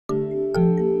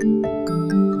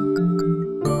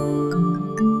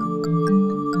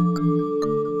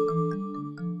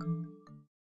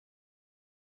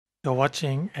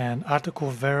watching an article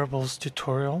variables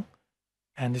tutorial,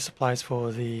 and this applies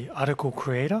for the article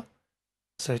creator.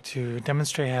 So to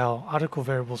demonstrate how article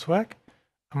variables work,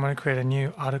 I'm going to create a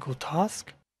new article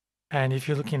task. And if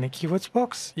you look in the keywords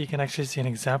box, you can actually see an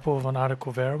example of an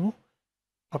article variable.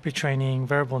 Copy training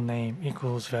variable name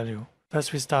equals value.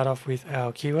 First, we start off with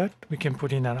our keyword. We can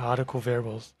put in an article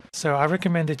variables. So I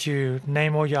recommend that you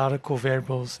name all your article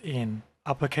variables in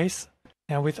uppercase.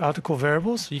 Now with article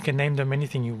variables, you can name them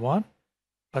anything you want,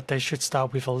 but they should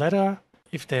start with a letter.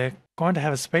 If they're going to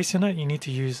have a space in it, you need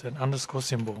to use an underscore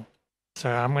symbol. So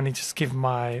I'm going to just give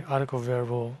my article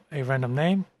variable a random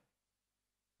name.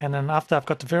 And then after I've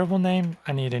got the variable name,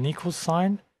 I need an equals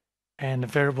sign and the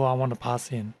variable I want to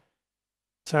pass in.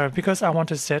 So because I want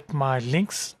to set my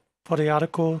links for the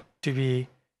article to be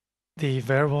the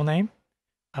variable name,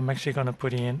 I'm actually going to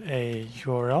put in a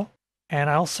URL. And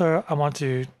I want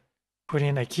to put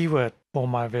in a keyword for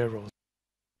my variables.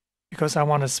 Because I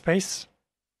want a space,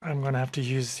 I'm going to have to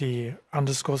use the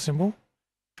underscore symbol.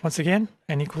 Once again,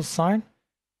 an equals sign.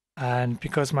 And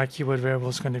because my keyword variable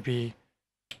is going to be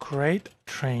create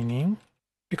training,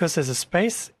 because there's a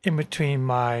space in between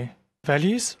my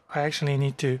values, I actually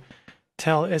need to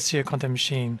tell SEO Content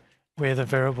Machine where the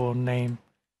variable name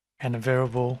and the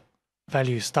variable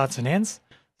value starts and ends.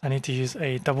 I need to use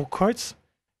a double quotes.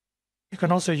 You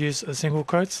can also use a single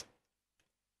quotes.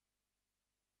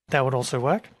 That would also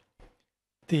work.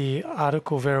 The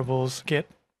article variables get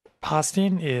passed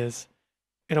in is,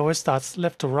 it always starts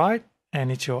left to right,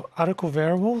 and it's your article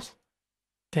variables.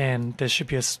 Then there should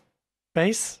be a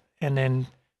space, and then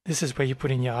this is where you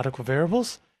put in your article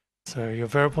variables. So your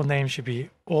variable name should be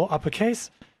all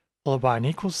uppercase, followed by an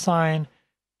equals sign,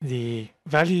 the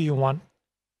value you want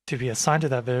to be assigned to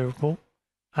that variable,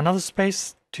 another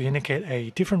space to indicate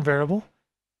a different variable.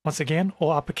 Once again,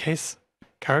 all uppercase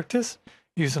characters.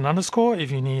 Use an underscore if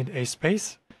you need a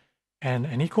space, and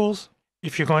an equals.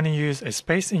 If you're going to use a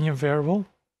space in your variable,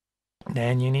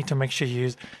 then you need to make sure you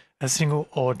use a single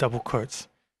or double quotes.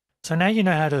 So now you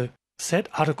know how to set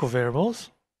article variables.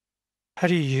 How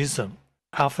do you use them?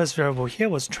 Our first variable here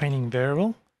was training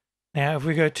variable. Now if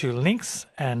we go to links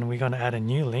and we're going to add a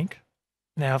new link.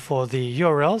 Now for the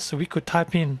URL, so we could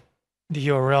type in the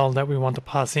URL that we want to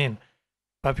pass in.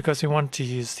 But because we want to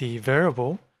use the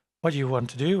variable, what you want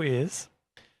to do is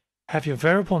have your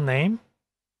variable name.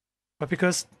 But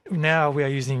because now we are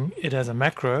using it as a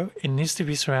macro, it needs to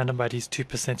be surrounded by these two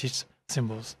percentage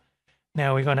symbols.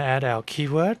 Now we're going to add our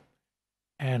keyword.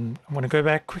 And I'm going to go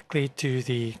back quickly to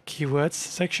the keywords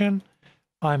section,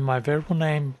 find my variable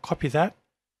name, copy that,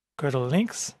 go to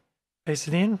links, paste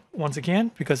it in once again,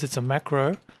 because it's a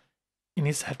macro, it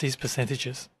needs to have these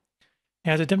percentages.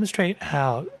 Now to demonstrate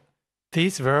how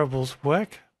these variables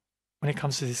work when it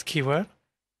comes to this keyword,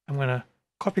 I'm going to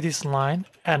copy this line,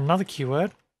 add another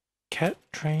keyword, cat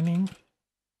training.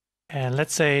 And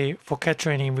let's say for cat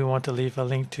training, we want to leave a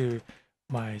link to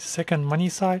my second money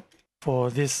site. For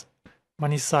this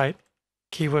money site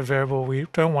keyword variable, we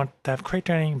don't want to have create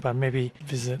training, but maybe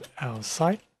visit our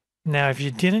site. Now, if you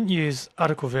didn't use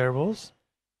article variables,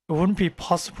 it wouldn't be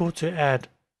possible to add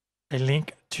a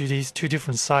link to these two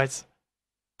different sites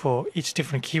for each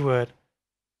different keyword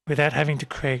without having to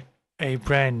create a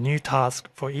brand new task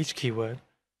for each keyword.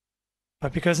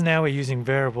 But because now we're using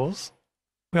variables,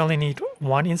 we only need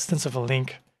one instance of a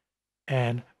link,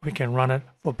 and we can run it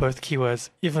for both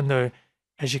keywords, even though,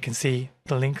 as you can see,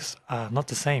 the links are not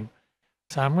the same.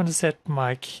 So I'm going to set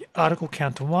my article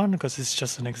count to 1 because it's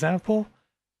just an example.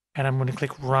 And I'm going to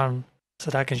click run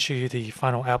so that I can show you the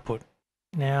final output.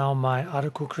 Now my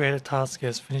article creator task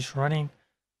is finished running.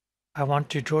 I want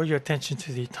to draw your attention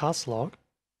to the task log.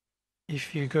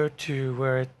 If you go to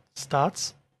where it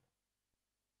starts,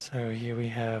 so here we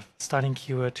have starting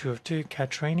keyword 2 of 2,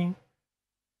 cat training.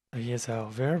 So here's our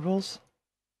variables.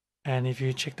 And if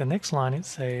you check the next line, it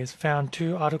says found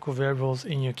 2 article variables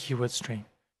in your keyword string.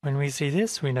 When we see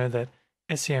this, we know that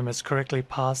SEM has correctly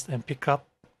passed and picked up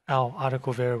our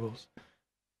article variables.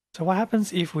 So what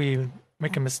happens if we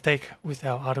make a mistake with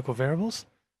our article variables?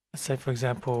 Let's say, for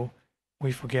example,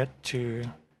 we forget to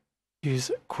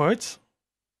use quotes,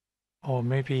 or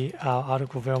maybe our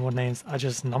article variable names are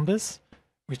just numbers,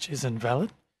 which isn't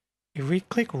valid. If we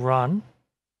click run,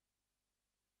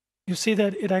 you'll see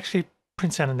that it actually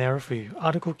prints out an error for you.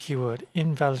 Article keyword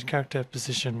invalid character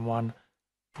position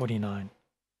 149.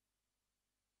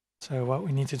 So what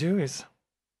we need to do is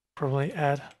probably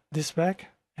add this back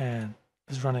and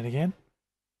let's run it again.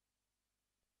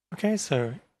 Okay,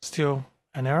 so still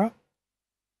an error.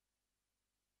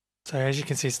 So as you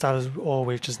can see, it started all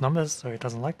with just numbers, so it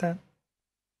doesn't like that.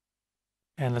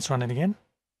 And let's run it again.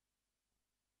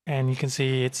 And you can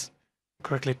see it's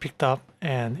correctly picked up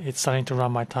and it's starting to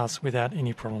run my task without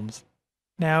any problems.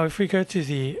 Now, if we go to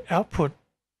the output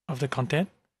of the content,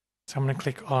 so I'm going to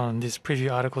click on this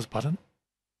preview articles button.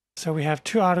 So we have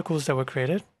two articles that were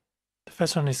created. The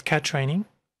first one is cat training,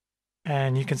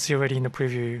 and you can see already in the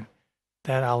preview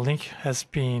that our link has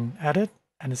been added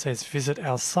and it says visit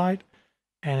our site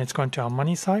and it's going to our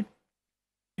money site.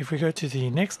 If we go to the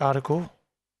next article,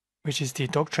 which is the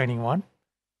dog training one,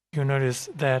 you'll notice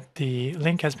that the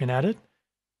link has been added,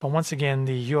 but once again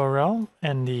the URL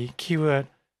and the keyword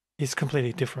is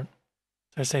completely different.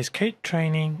 So it says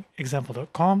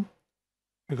catetrainingexample.com.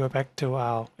 We go back to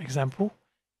our example,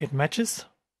 it matches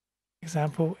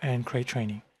example and create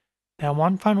training. Now,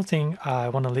 one final thing I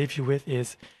want to leave you with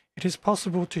is it is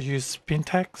possible to use spin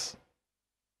tags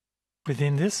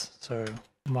within this. So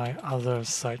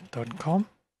myothersite.com,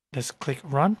 let's click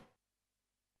run.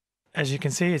 As you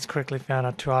can see, it's correctly found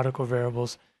our two article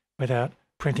variables without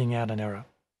printing out an error.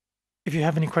 If you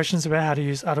have any questions about how to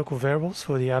use article variables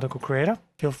for the article creator,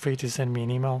 feel free to send me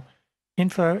an email,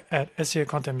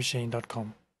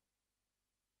 info@seocontentmachine.com.